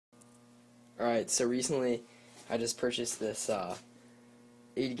Alright, so recently I just purchased this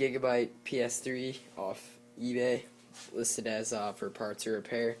 80GB PS3 off eBay, listed as for parts or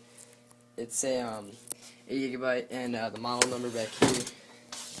repair. It's a 80GB, and the model number back here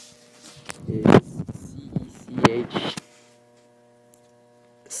is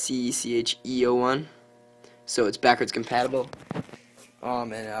CECHE01, so it's backwards compatible.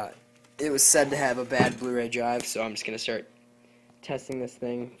 And it was said to have a bad Blu-ray drive, so I'm just gonna start testing this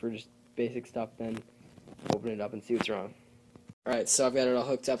thing for just basic stuff, then open it up and see what's wrong. Alright, so I've got it all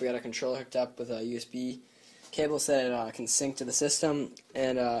hooked up. I got a controller hooked up with a USB cable so that it can sync to the system,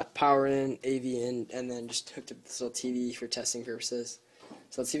 and power in, AV in, and then just hooked up this little TV for testing purposes.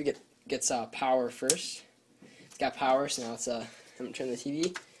 So let's see if it gets power first. It's got power, so now I'm going to turn the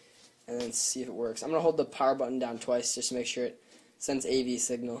TV and then see if it works. I'm going to hold the power button down twice just to make sure it sends AV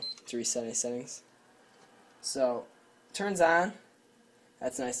signal to reset any settings. So, turns on.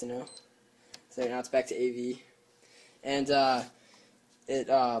 That's nice to know. So now it's back to AV. And the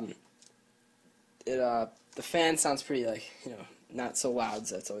fan sounds pretty, not so loud,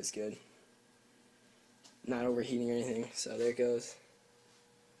 so that's always good. Not overheating or anything. So there it goes.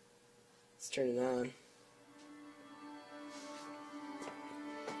 Let's turn it on.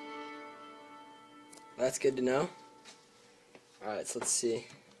 That's good to know. Alright, so let's see.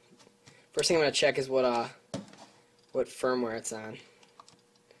 First thing I'm going to check is what firmware it's on.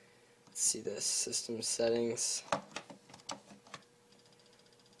 Let's see this. System settings.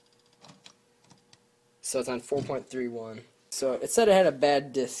 So it's on 4.31. So it said it had a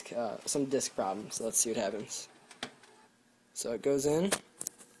bad disk, some disk problem. So let's see what happens. So it goes in.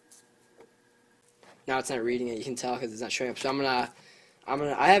 Now it's not reading it. You can tell because it's not showing up. So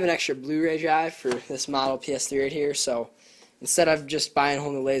I have an extra Blu-ray drive for this model PS3 right here. So instead of just buying a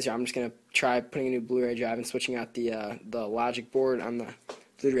whole new laser, I'm just gonna try putting a new Blu-ray drive and switching out the logic board on the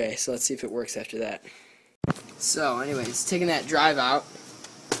Blu-ray. So let's see if it works after that. So anyways, taking that drive out.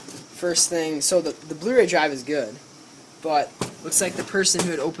 First thing, so the Blu-ray drive is good, but looks like the person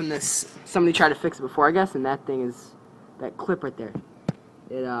who had opened this, somebody tried to fix it before, I guess, and that thing is, that clip right there,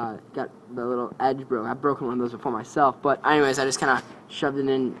 it got the little edge broke. I've broken one of those before myself, but anyways, I just kind of shoved it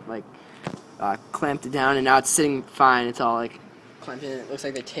in, clamped it down, and now it's sitting fine. It's all clamped in. It looks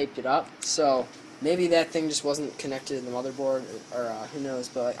like they taped it up, so maybe that thing just wasn't connected to the motherboard, or who knows,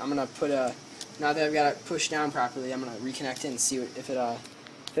 but I'm going to put now that I've got it pushed down properly, I'm going to reconnect it and see if it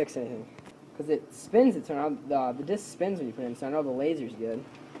fix anything, because it spins it, so now the disc spins when you put it in, so I know the laser's good.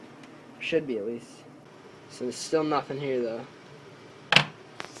 Should be, at least. So there's still nothing here, though.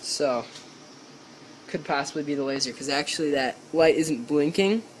 So could possibly be the laser, because actually that light isn't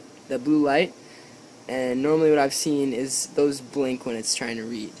blinking, the blue light, and normally what I've seen is those blink when it's trying to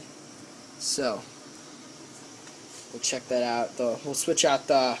read. So we'll check that out. We'll switch out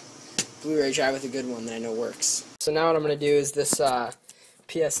the Blu-ray drive with a good one that I know works. So now what I'm going to do is this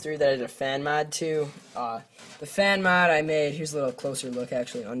PS3 that I did a fan mod to. The fan mod I made, here's a little closer look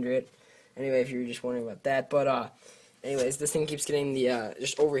actually under it. Anyway, if you were just wondering about that. But anyways, this thing keeps getting the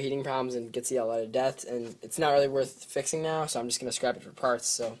just overheating problems and gets the light of death, and it's not really worth fixing now, so I'm just going to scrap it for parts.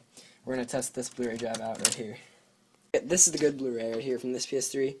 So we're going to test this Blu-ray drive out right here. This is the good Blu-ray right here from this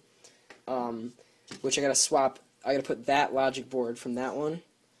PS3, which I got to swap. I got to put that logic board from that one,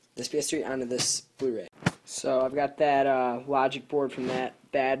 this PS3, onto this Blu-ray. So I've got that logic board from that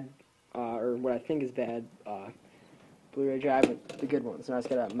bad, or what I think is bad, Blu-ray drive with the good one. So now I just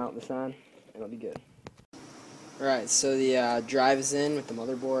gotta mount this on, and it'll be good. Alright, so the drive is in with the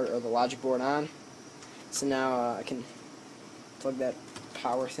motherboard, or the logic board on. So now I can plug that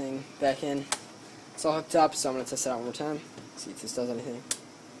power thing back in. It's all hooked up, so I'm gonna test it out one more time, see if this does anything.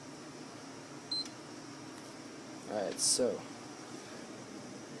 Alright, so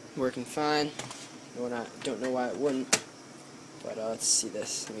working fine. Don't know why it wouldn't, but let's see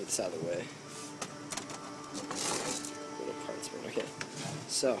this. Let me get this out of the way. Little parts, okay.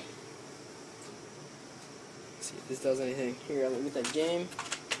 So, let's see if this does anything. Here, let me get that game.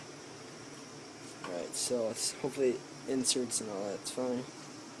 Alright, so let's hopefully inserts and all that's fine.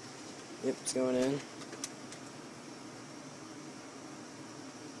 Yep, it's going in.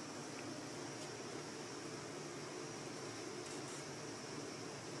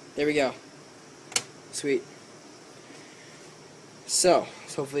 There we go. Sweet. So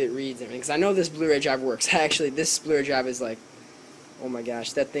hopefully it reads everything, because I know this Blu-ray drive works. Actually, this Blu-ray drive is oh my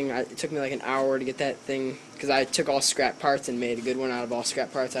gosh, that thing, it took me like an hour to get that thing, because I took all scrap parts and made a good one out of all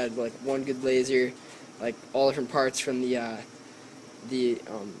scrap parts. I had one good laser, all different parts from the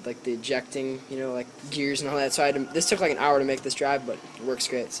ejecting, gears and all that. So this took like an hour to make this drive, but it works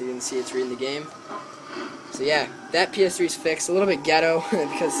great. So you can see it's reading the game. So yeah, that PS3 is fixed. A little bit ghetto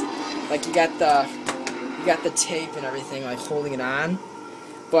because like you got the tape and everything like holding it on.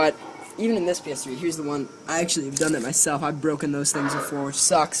 But even in this PS3, here's the one. I actually have done that myself. I've broken those things before, which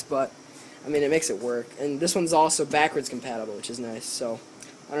sucks, but I mean it makes it work. And this one's also backwards compatible, which is nice. So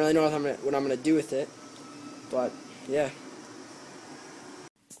I don't really know what I'm gonna do with it, but yeah.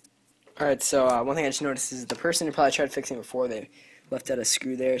 Alright, so one thing I just noticed is the person who probably tried fixing it before, they left out a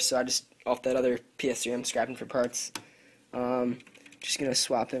screw there, so I just, off that other PS3 I'm scrapping for parts, just going to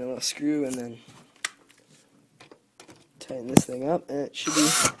swap in a little screw and then tighten this thing up, and it should be,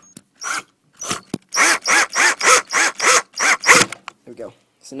 there we go.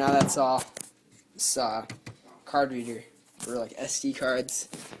 So now that's all, this card reader for like SD cards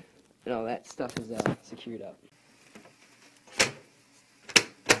and all that stuff is secured up.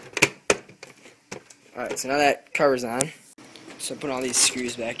 Alright, so now that cover's on. So I put all these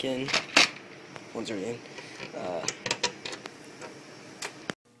screws back in. One's already in.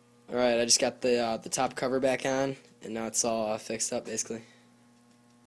 Alright, I just got the top cover back on, and now it's all fixed up basically.